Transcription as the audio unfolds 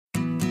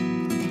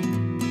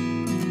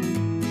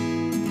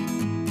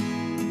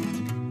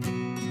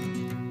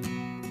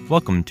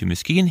Welcome to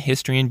Muskegon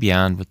History and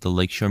Beyond with the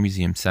Lakeshore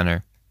Museum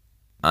Center.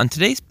 On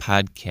today's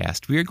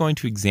podcast, we are going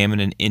to examine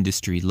an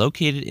industry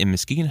located in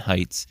Muskegon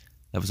Heights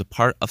that was a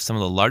part of some of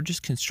the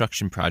largest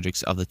construction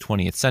projects of the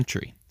 20th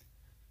century.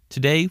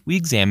 Today, we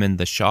examine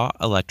the Shaw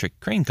Electric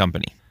Crane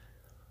Company.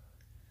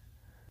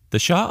 The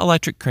Shaw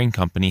Electric Crane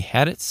Company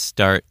had its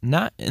start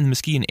not in the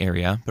Muskegon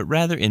area, but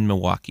rather in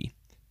Milwaukee.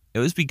 It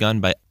was begun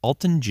by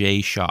Alton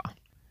J. Shaw.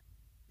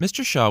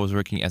 Mr. Shaw was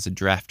working as a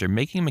drafter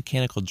making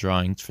mechanical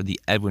drawings for the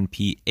Edwin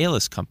P.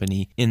 Ayles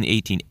Company in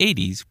the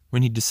 1880s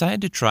when he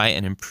decided to try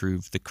and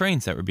improve the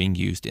cranes that were being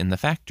used in the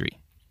factory.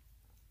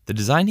 The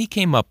design he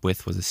came up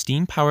with was a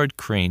steam-powered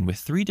crane with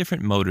 3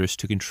 different motors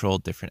to control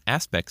different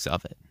aspects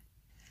of it.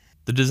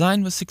 The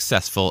design was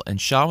successful and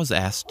Shaw was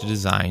asked to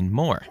design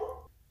more.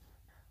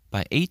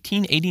 By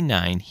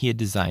 1889, he had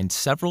designed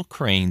several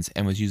cranes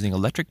and was using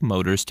electric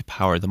motors to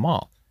power them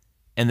all,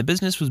 and the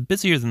business was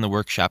busier than the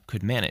workshop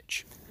could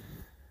manage.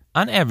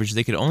 On average,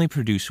 they could only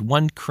produce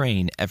 1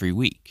 crane every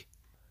week.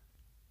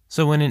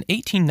 So when in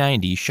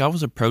 1890, Shaw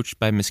was approached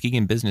by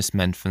Muskegon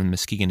businessmen from the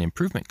Muskegon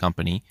Improvement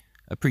Company,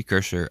 a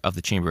precursor of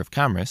the Chamber of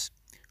Commerce,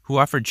 who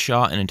offered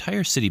Shaw an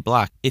entire city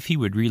block if he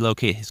would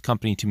relocate his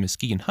company to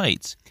Muskegon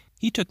Heights,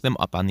 he took them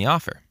up on the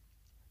offer.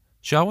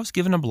 Shaw was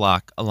given a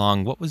block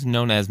along what was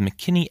known as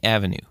McKinney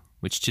Avenue,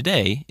 which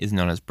today is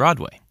known as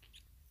Broadway.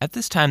 At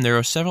this time, there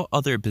were several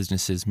other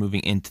businesses moving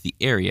into the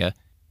area,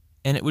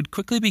 and it would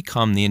quickly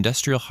become the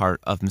industrial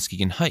heart of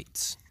Muskegon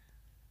Heights.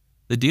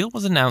 The deal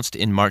was announced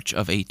in March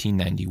of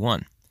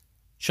 1891.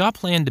 Shaw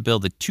planned to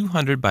build a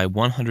 200 by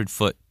 100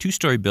 foot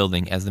 2-story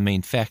building as the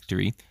main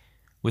factory,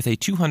 with a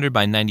 200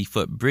 by 90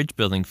 foot bridge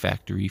building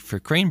factory for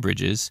crane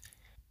bridges,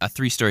 a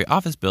 3-story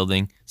office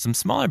building, some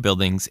smaller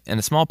buildings, and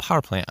a small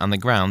power plant on the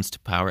grounds to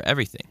power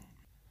everything.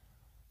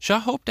 Shaw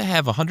hoped to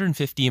have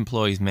 150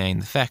 employees manning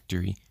the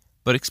factory,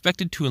 but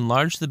expected to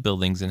enlarge the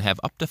buildings and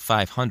have up to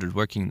 500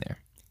 working there.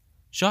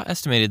 Shaw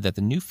estimated that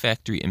the new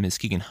factory in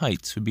Muskegon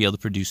Heights would be able to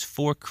produce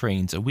 4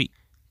 cranes a week,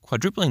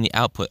 quadrupling the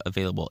output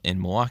available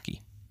in Milwaukee.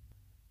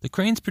 The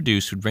cranes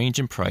produced would range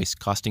in price,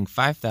 costing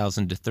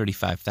 $5,000 to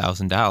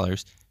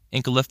 $35,000,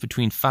 and could lift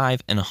between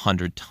 5 and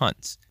 100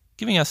 tons,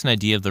 giving us an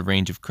idea of the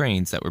range of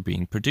cranes that were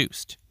being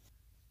produced.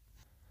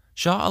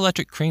 Shaw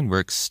Electric Crane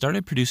Works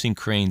started producing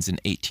cranes in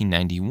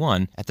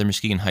 1891 at the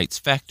Muskegon Heights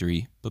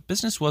factory, but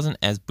business wasn't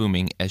as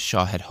booming as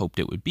Shaw had hoped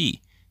it would be.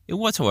 It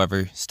was,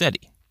 however,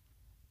 steady.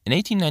 In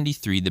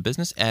 1893, the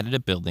business added a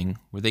building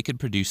where they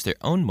could produce their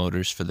own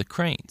motors for the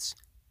cranes.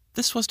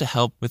 This was to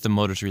help with the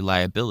motor's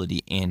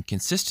reliability and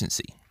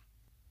consistency.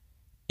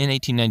 In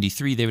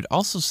 1893, they would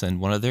also send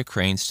one of their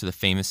cranes to the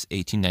famous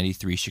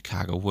 1893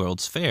 Chicago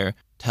World's Fair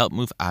to help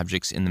move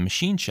objects in the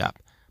machine shop,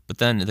 but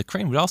then the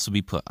crane would also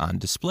be put on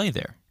display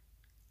there.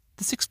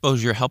 This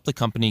exposure helped the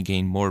company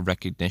gain more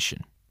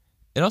recognition.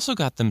 It also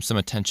got them some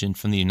attention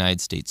from the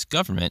United States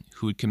government,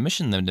 who would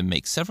commission them to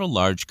make several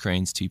large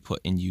cranes to be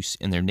put in use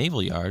in their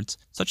naval yards,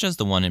 such as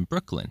the one in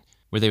Brooklyn,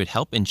 where they would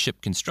help in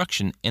ship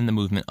construction and the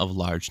movement of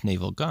large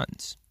naval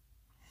guns.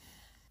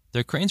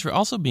 Their cranes were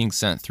also being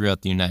sent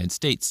throughout the United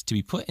States to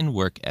be put in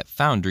work at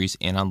foundries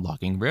and on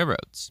logging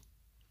railroads.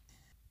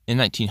 In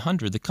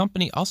 1900, the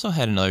company also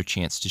had another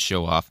chance to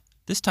show off,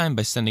 this time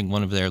by sending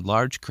one of their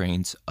large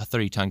cranes, a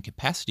 30-ton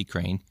capacity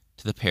crane,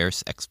 to the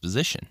Paris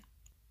Exposition.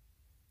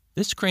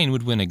 This crane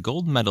would win a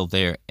gold medal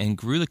there and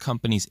grew the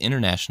company's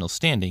international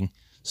standing,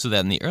 so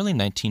that in the early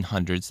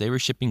 1900s they were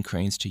shipping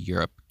cranes to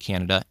Europe,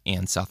 Canada,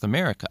 and South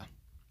America.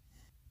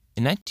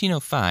 In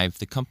 1905,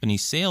 the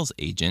company's sales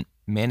agent,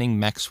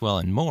 Manning,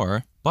 Maxwell &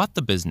 Moore, bought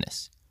the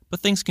business, but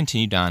things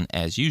continued on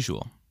as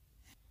usual.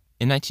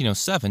 In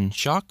 1907,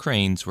 Shaw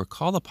Cranes were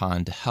called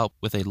upon to help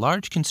with a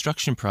large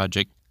construction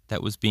project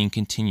that was being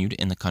continued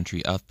in the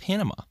country of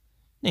Panama,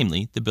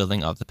 namely the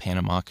building of the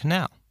Panama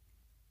Canal.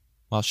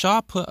 While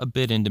Shaw put a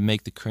bid in to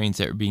make the cranes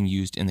that were being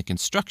used in the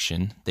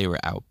construction, they were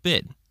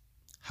outbid.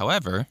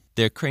 However,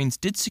 their cranes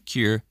did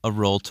secure a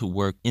role to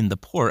work in the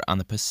port on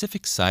the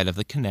Pacific side of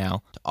the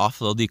canal to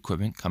offload the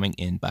equipment coming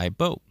in by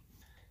boat.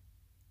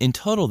 In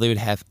total, they would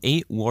have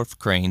 8 wharf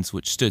cranes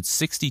which stood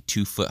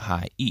 62 foot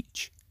high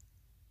each.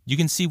 You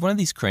can see one of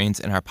these cranes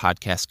in our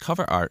podcast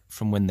cover art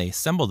from when they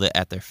assembled it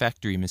at their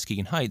factory in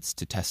Muskegon Heights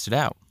to test it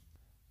out.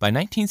 By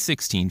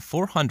 1916,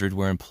 400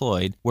 were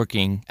employed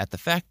working at the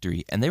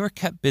factory, and they were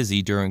kept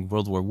busy during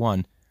World War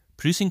I,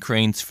 producing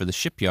cranes for the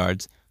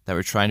shipyards that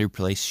were trying to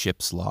replace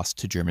ships lost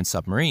to German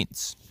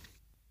submarines.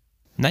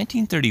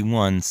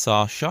 1931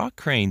 saw Shaw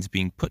Cranes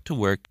being put to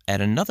work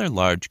at another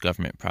large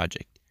government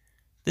project,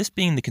 this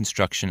being the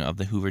construction of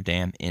the Hoover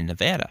Dam in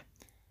Nevada.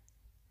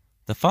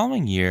 The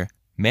following year,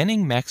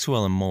 Manning,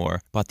 Maxwell & Moore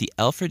bought the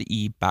Alfred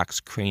E. Box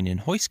Crane and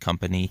Hoist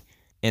Company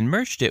and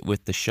merged it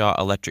with the Shaw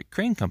Electric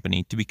Crane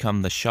Company to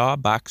become the Shaw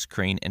Box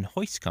Crane and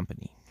Hoist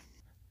Company.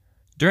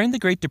 During the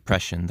Great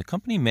Depression, the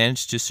company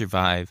managed to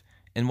survive,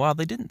 and while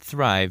they didn't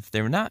thrive,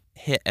 they were not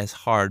hit as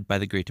hard by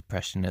the Great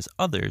Depression as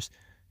others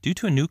due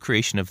to a new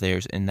creation of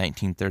theirs in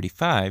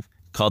 1935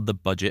 called the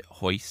Budget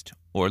Hoist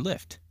or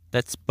Lift.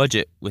 That's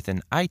budget with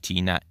an IT,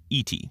 not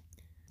ET.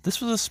 This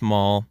was a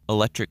small,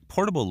 electric,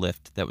 portable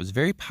lift that was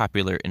very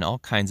popular in all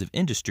kinds of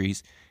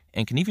industries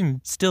and can even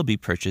still be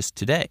purchased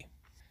today.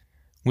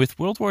 With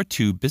World War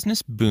II,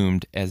 business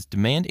boomed as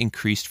demand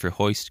increased for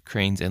hoists,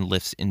 cranes, and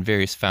lifts in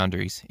various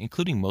foundries,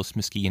 including most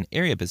Muskegon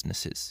area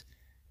businesses.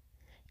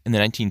 In the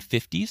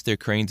 1950s, their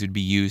cranes would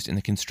be used in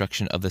the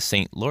construction of the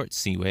St. Lawrence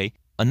Seaway,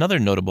 another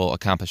notable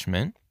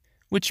accomplishment,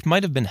 which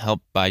might have been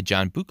helped by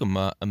John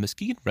Bukema, a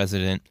Muskegon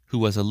resident who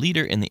was a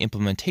leader in the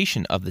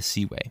implementation of the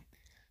Seaway.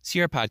 See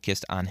our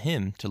podcast on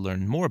him to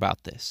learn more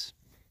about this.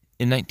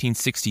 In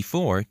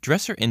 1964,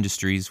 Dresser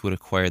Industries would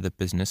acquire the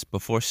business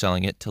before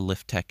selling it to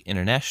Liftech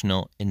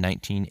International in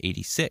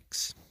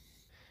 1986.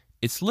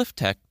 It's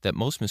Liftech that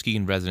most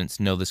Muskegon residents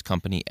know this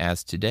company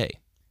as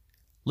today.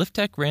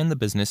 Liftech ran the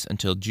business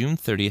until June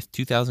 30,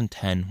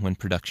 2010, when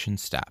production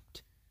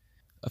stopped.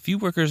 A few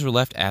workers were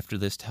left after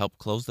this to help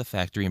close the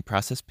factory and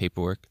process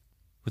paperwork,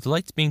 with the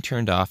lights being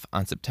turned off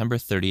on September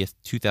 30,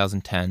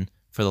 2010,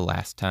 for the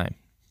last time.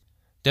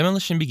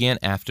 Demolition began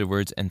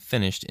afterwards and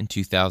finished in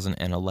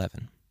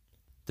 2011.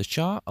 The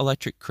Shaw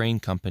Electric Crane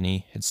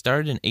Company had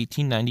started in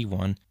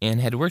 1891 and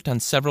had worked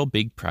on several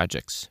big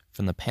projects,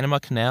 from the Panama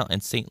Canal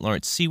and St.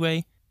 Lawrence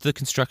Seaway to the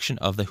construction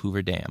of the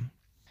Hoover Dam.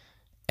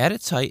 At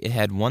its height, it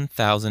had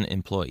 1,000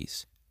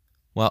 employees.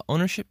 While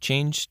ownership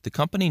changed, the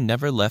company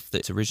never left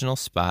its original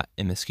spot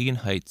in Muskegon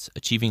Heights,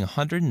 achieving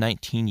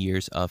 119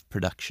 years of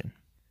production.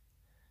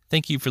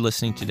 Thank you for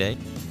listening today.